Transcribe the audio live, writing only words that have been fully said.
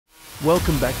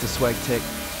Welcome back to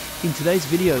SwagTech. In today's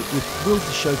video, we're thrilled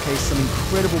to showcase some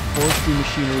incredible forestry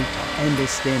machinery and their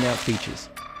standout features.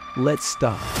 Let's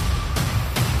start.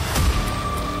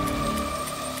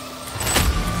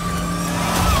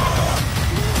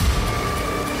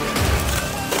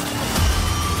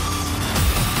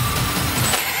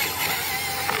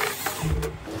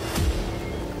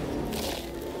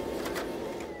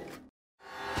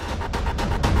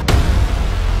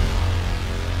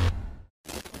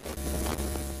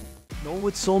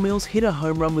 Norwood Sawmills hit a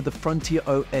home run with the Frontier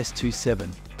OS27.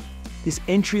 This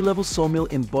entry-level sawmill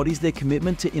embodies their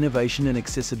commitment to innovation and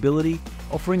accessibility,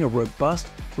 offering a robust,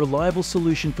 reliable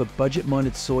solution for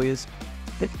budget-minded sawyers.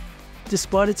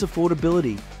 Despite its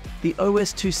affordability, the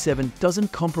OS27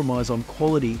 doesn't compromise on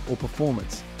quality or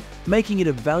performance, making it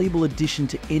a valuable addition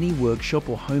to any workshop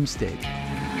or homestead.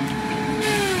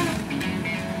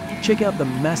 Check out the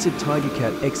massive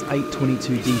TigerCat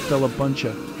X822D Feller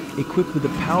Buncher, equipped with a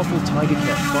powerful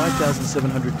TigerCat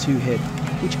 5702 head,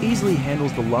 which easily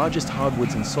handles the largest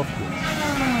hardwoods and softwoods.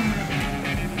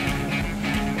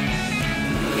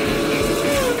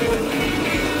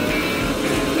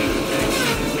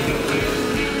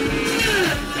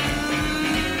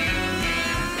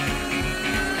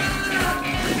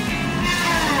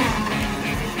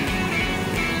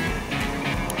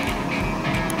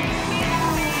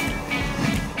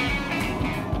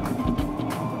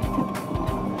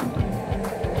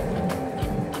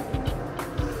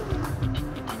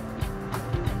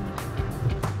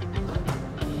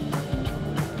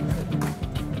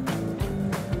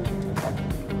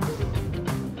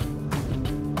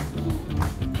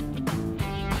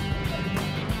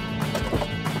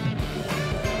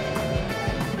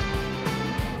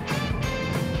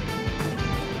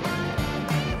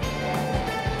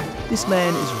 This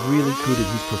man is really good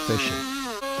at his profession.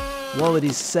 While it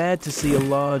is sad to see a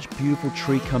large, beautiful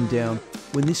tree come down,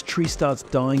 when this tree starts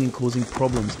dying and causing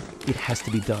problems, it has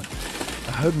to be done.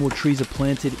 I hope more trees are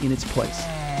planted in its place.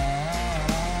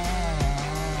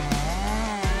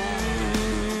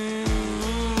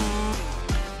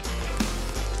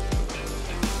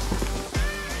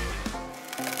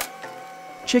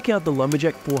 Check out the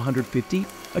Lumberjack 450,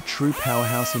 a true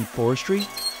powerhouse in forestry.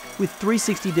 With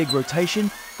 360-degree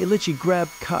rotation, it lets you grab,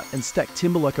 cut and stack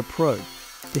timber like a pro.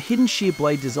 The hidden shear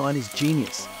blade design is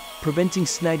genius, preventing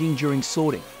snagging during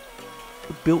sorting.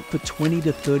 Built for 20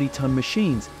 to 30-ton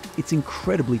machines, it's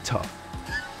incredibly tough.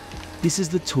 This is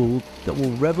the tool that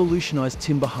will revolutionize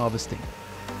timber harvesting.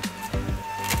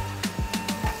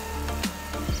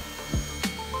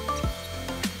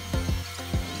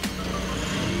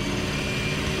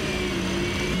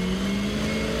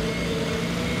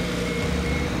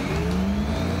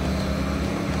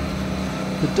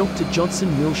 The Dr. Johnson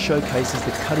mill showcases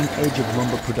the cutting edge of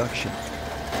lumber production.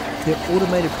 Their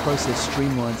automated process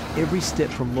streamlines every step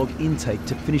from log intake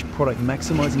to finished product,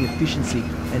 maximizing efficiency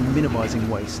and minimizing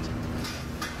waste.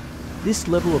 This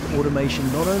level of automation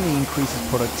not only increases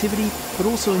productivity, but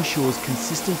also ensures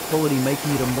consistent quality,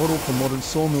 making it a model for modern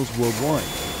sawmills worldwide.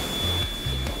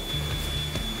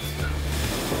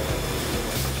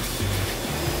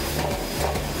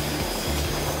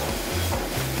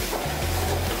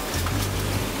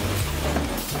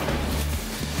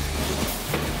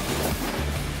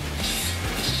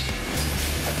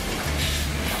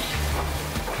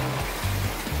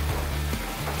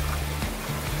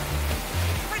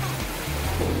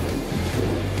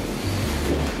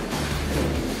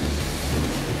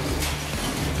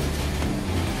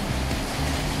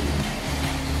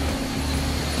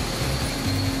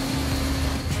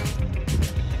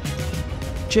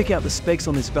 Check out the specs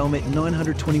on this Valmet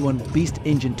 921 Beast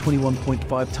engine,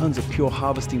 21.5 tons of pure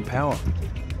harvesting power.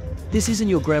 This isn't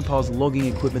your grandpa's logging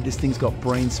equipment. This thing's got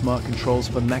brain smart controls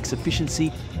for max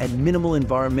efficiency and minimal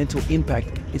environmental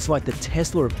impact. It's like the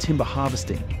Tesla of timber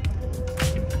harvesting.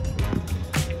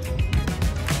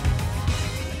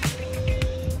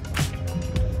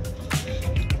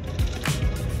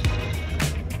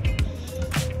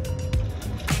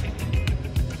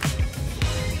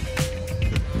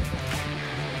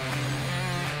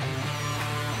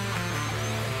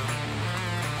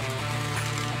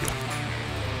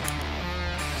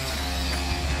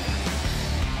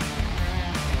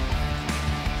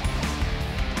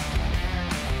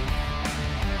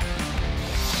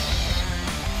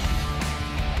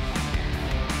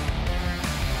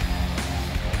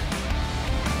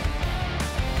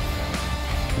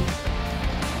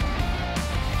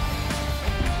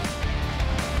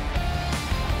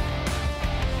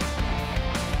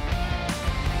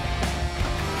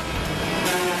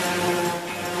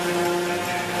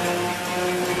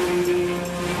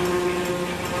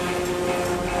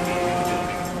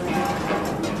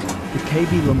 KB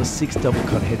Lumber 6 double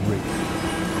cut head rig.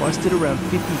 Priced at around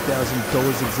 $50,000,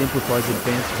 exemplifies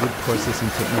advanced wood processing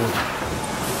technology.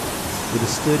 With a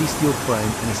sturdy steel frame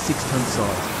and a 6-ton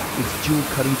size, its dual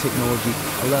cutting technology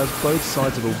allows both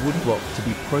sides of a wood block to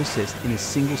be processed in a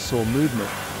single saw movement,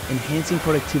 enhancing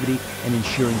productivity and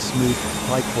ensuring smooth,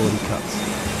 high-quality cuts.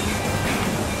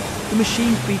 The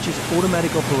machine features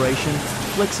automatic operation,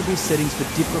 flexible settings for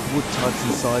different wood types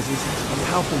and sizes, a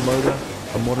powerful motor,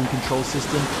 a modern control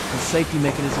system, and safety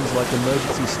mechanisms like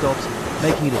emergency stops,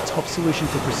 making it a top solution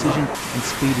for precision and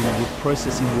speed in wood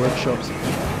processing workshops.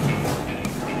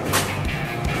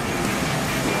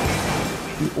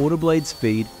 The auto blade's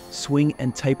feed, swing,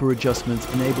 and taper adjustments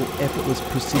enable effortless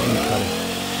precision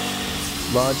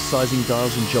cutting. Large sizing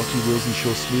dials and jockey wheels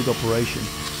ensure smooth operation,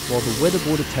 while the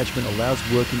weatherboard attachment allows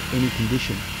work in any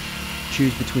condition.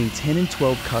 Choose between 10 and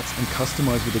 12 cuts and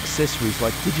customize with accessories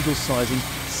like digital sizing,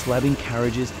 slabbing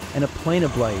carriages, and a planer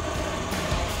blade.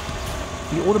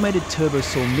 The automated turbo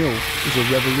saw mill is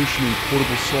a revolutionary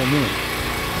portable saw mill.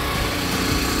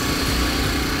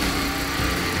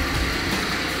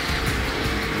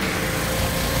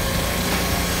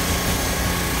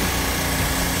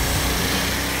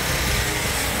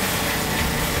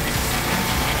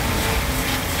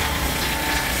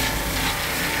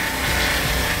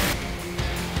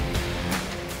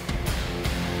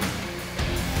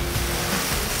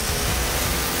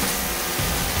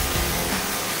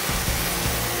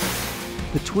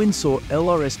 The twin saw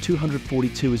LRS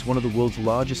 242 is one of the world's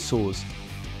largest saws.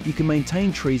 You can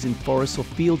maintain trees in forests or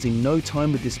fields in no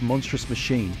time with this monstrous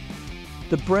machine.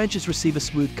 The branches receive a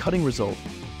smooth cutting result,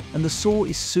 and the saw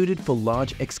is suited for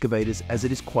large excavators as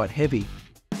it is quite heavy.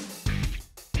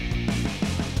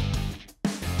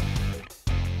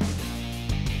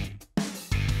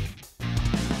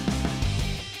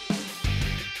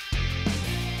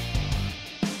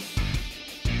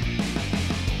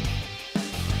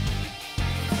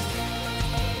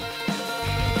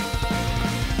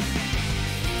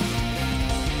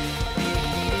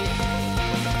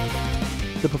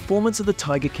 The performance of the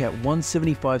Tigercat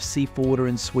 175C forwarder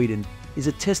in Sweden is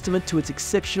a testament to its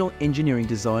exceptional engineering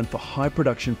design for high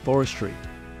production forestry.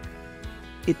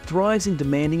 It thrives in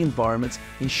demanding environments,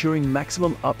 ensuring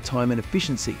maximum uptime and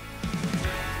efficiency.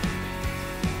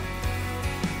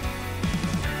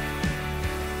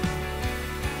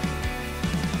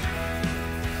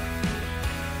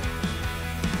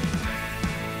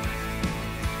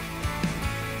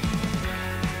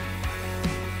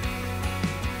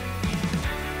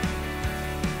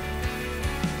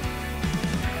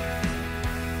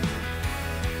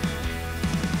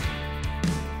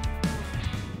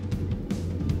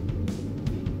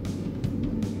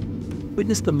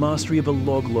 Witness the mastery of a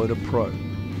log loader pro.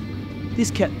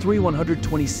 This Cat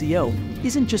 3120CL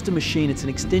isn't just a machine, it's an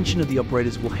extension of the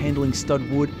operator's while handling stud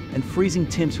wood, and freezing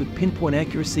temps with pinpoint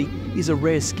accuracy is a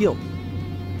rare skill.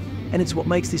 And it's what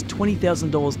makes this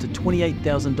 $20,000 to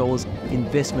 $28,000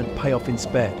 investment pay off in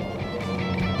spades.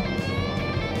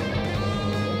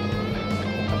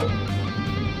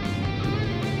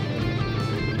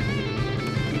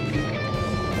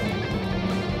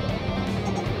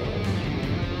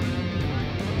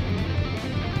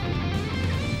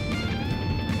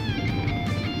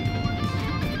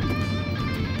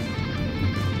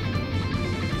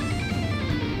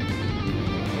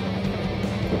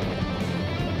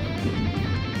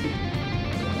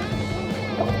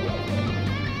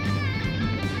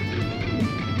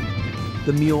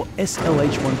 The Muir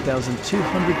SLH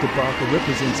 1200 debacle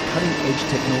represents cutting-edge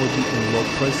technology in log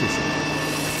processing.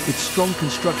 Its strong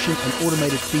construction and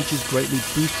automated features greatly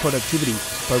boost productivity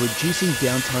by reducing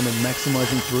downtime and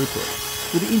maximizing throughput.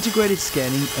 With integrated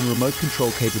scanning and remote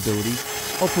control capabilities,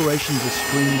 operations are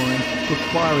streamlined,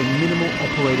 requiring minimal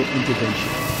operator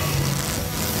intervention.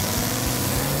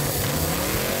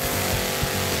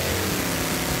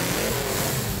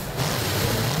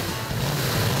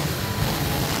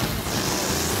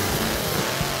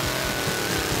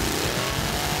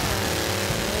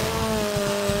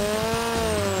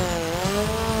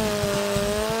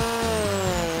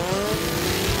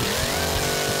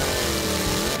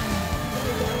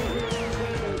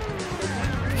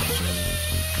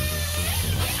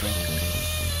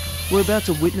 We're about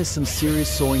to witness some serious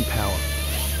sawing power.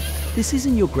 This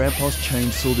isn't your grandpa's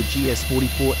chainsaw. The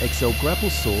GS44XL grapple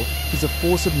saw is a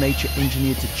force of nature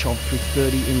engineered to chomp through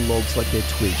 30 in logs like they're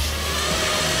twigs.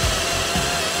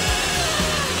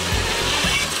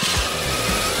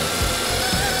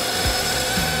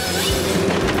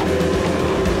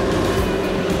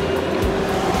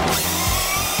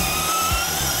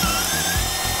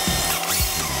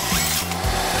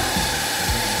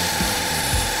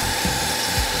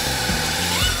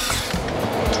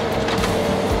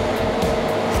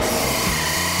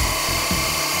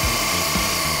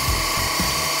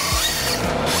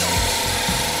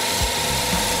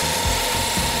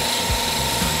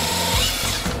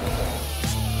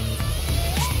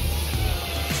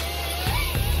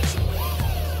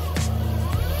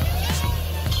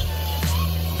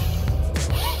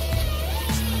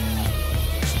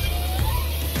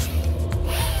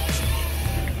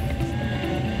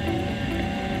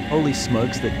 Holy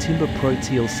smokes, the Timber Pro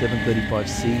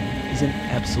TL735C is an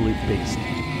absolute beast.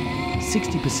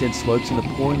 60% slopes in the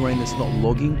pouring rain that's not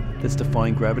logging, that's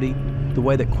defying gravity. The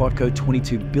way that Quadco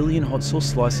 22 billion hot saw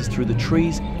slices through the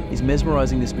trees is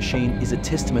mesmerizing. This machine is a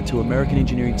testament to American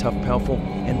engineering, tough, powerful,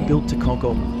 and built to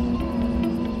conquer.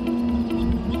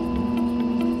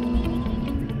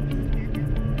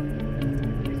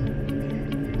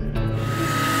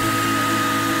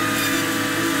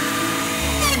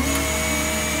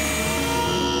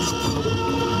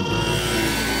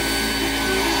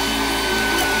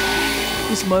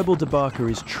 This mobile debarker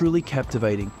is truly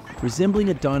captivating, resembling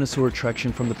a dinosaur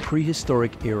attraction from the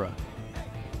prehistoric era.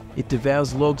 It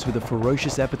devours logs with a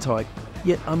ferocious appetite,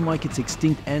 yet unlike its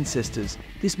extinct ancestors,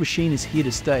 this machine is here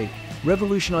to stay,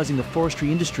 revolutionizing the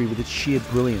forestry industry with its sheer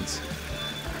brilliance.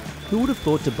 Who would have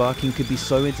thought debarking could be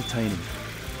so entertaining?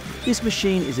 This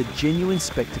machine is a genuine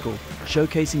spectacle,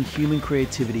 showcasing human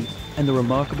creativity and the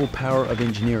remarkable power of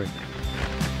engineering.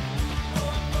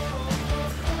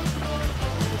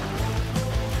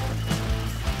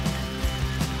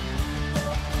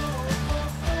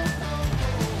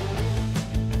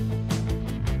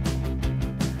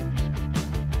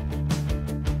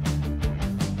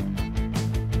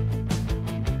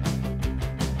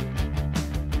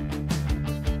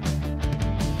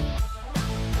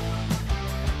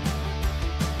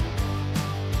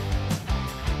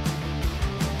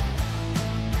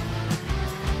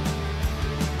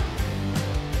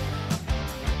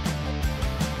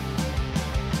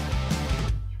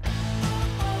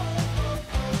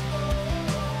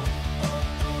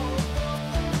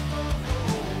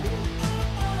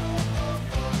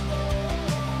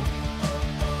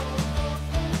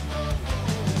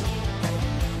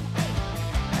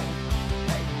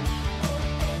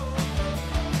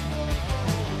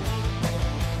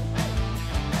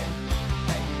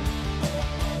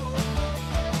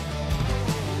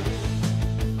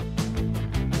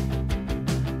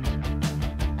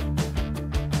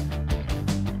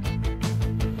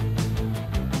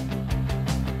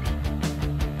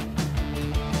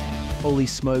 Holy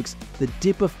smokes, the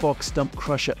Dipper Fox Stump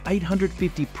Crusher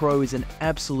 850 Pro is an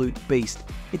absolute beast.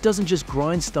 It doesn't just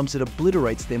grind stumps, it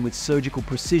obliterates them with surgical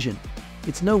precision.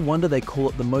 It's no wonder they call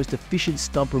it the most efficient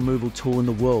stump removal tool in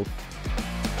the world.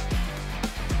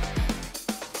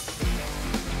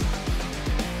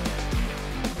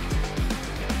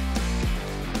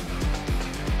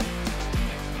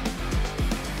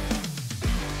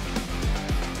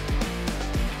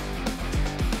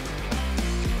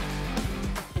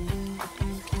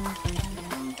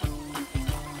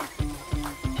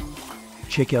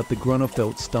 Check out the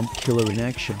Grunnerfeld Stump Killer in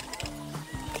action.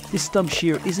 This stump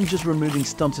shear isn't just removing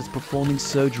stumps, it's performing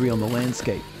surgery on the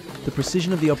landscape. The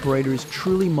precision of the operator is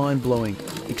truly mind-blowing,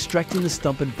 extracting the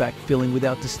stump and backfilling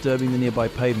without disturbing the nearby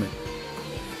pavement.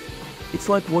 It's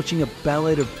like watching a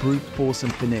ballet of brute force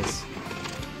and finesse.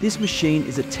 This machine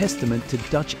is a testament to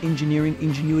Dutch engineering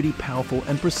ingenuity, powerful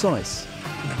and precise.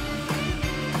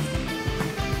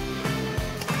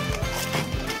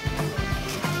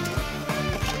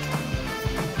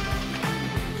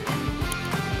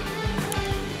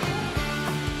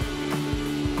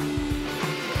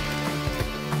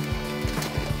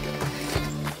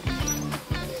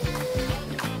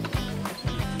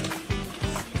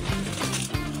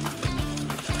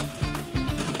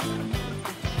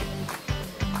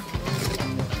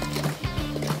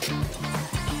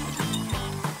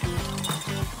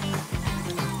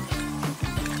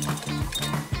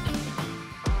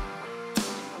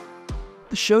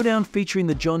 The showdown featuring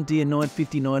the John Deere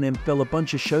 959M fell a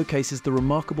bunch showcases the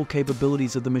remarkable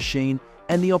capabilities of the machine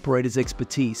and the operator's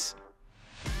expertise.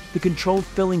 The controlled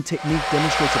felling technique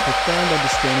demonstrates a profound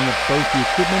understanding of both the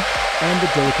equipment and the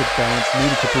delicate balance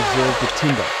needed to preserve the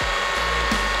timber.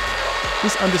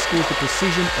 This underscores the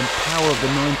precision and power of the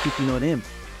 959M,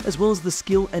 as well as the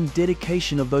skill and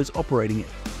dedication of those operating it.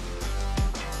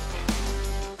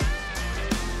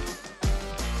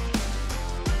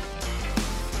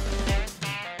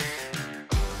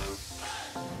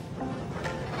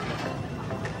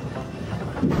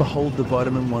 Behold the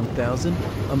Vitamin 1000,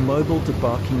 a mobile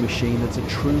debarking machine that's a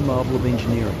true marvel of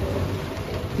engineering.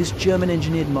 This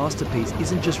German-engineered masterpiece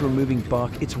isn't just removing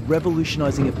bark, it's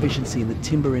revolutionizing efficiency in the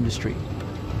timber industry.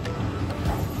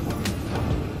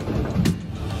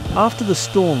 After the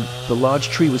storm, the large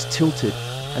tree was tilted,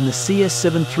 and the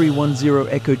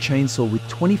CS7310 Echo chainsaw with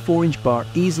 24-inch bar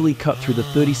easily cut through the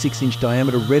 36-inch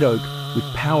diameter red oak with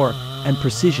power and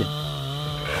precision.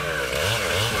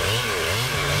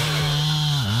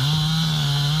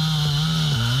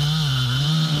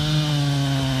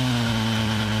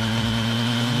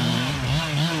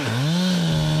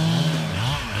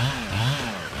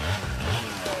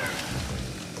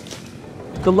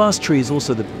 The last tree is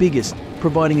also the biggest,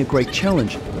 providing a great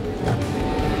challenge.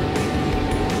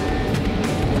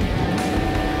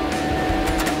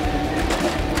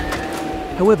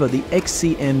 However, the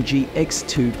XCMG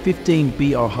X2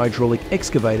 15BR hydraulic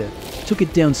excavator took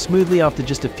it down smoothly after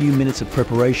just a few minutes of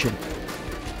preparation,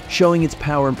 showing its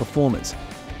power and performance.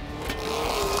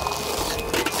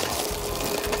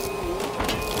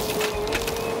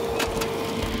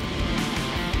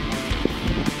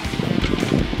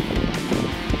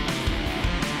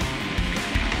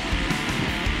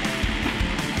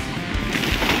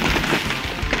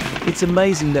 It's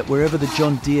amazing that wherever the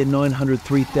John Deere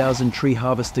 900-3000 tree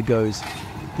harvester goes,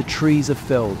 the trees are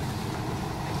felled.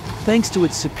 Thanks to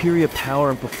its superior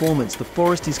power and performance, the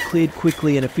forest is cleared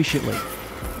quickly and efficiently.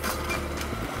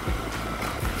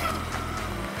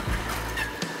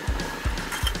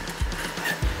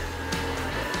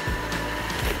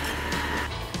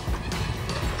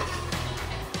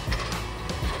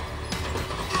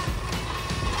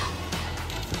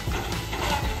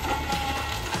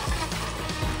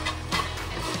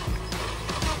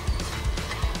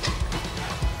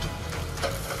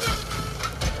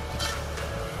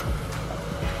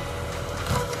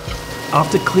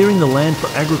 After clearing the land for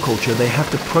agriculture, they have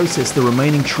to process the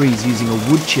remaining trees using a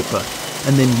wood chipper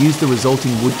and then use the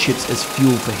resulting wood chips as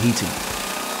fuel for heating.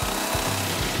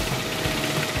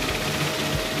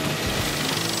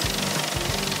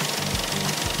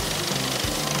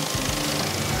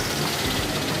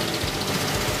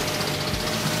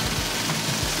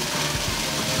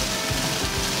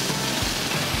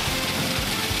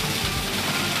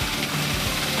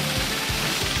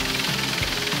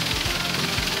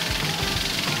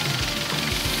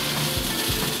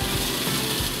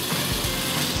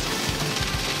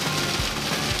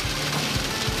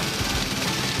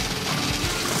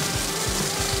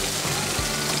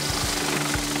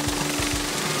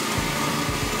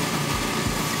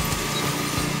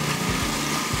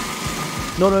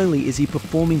 Not only is he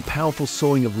performing powerful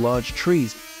sawing of large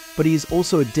trees, but he is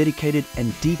also a dedicated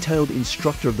and detailed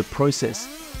instructor of the process,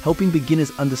 helping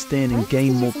beginners understand and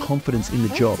gain more confidence in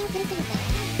the job.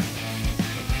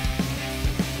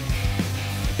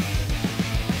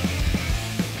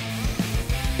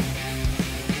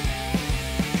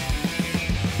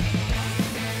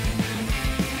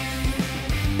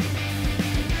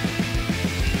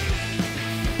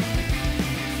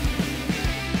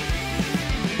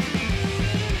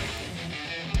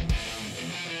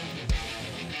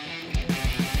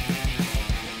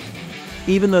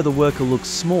 Even though the worker looks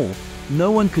small,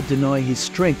 no one could deny his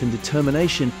strength and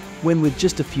determination when, with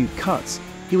just a few cuts,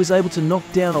 he was able to knock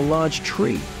down a large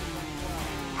tree,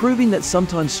 proving that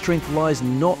sometimes strength lies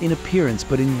not in appearance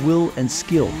but in will and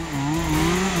skill.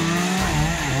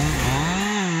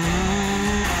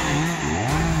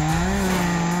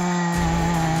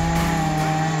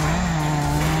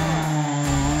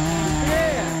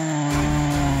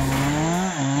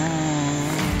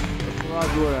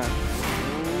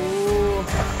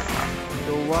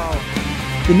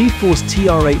 The new Force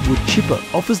TR8 wood chipper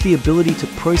offers the ability to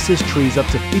process trees up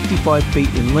to 55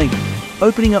 feet in length,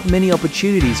 opening up many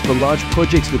opportunities for large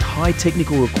projects with high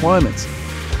technical requirements.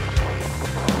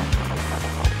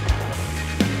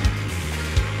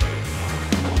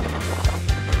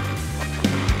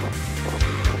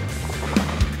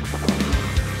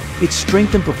 Its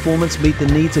strength and performance meet the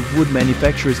needs of wood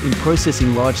manufacturers in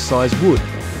processing large-size wood.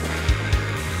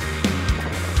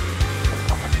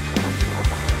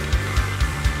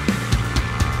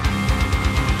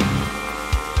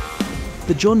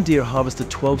 The John Deere Harvester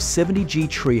 1270G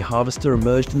tree harvester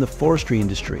emerged in the forestry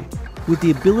industry with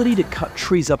the ability to cut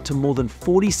trees up to more than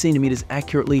 40 centimeters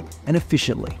accurately and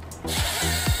efficiently.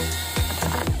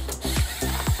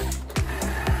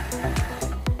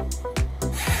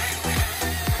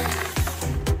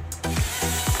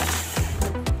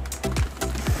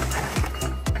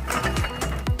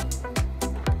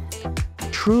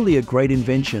 Truly a great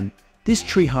invention, this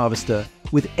tree harvester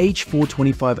with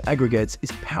H425 aggregates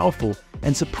is powerful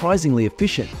and surprisingly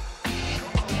efficient.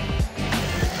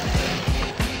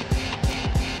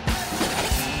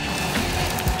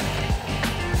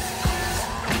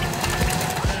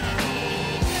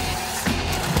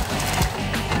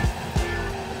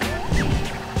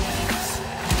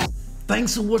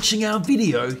 Thanks for watching our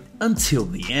video until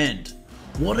the end.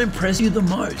 What impressed you the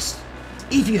most?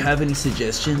 If you have any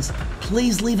suggestions,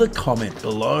 please leave a comment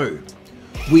below.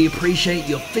 We appreciate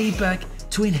your feedback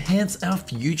to enhance our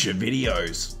future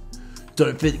videos.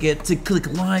 Don't forget to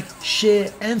click like,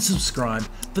 share and subscribe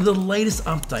for the latest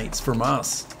updates from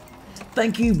us.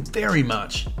 Thank you very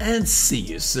much and see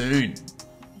you soon.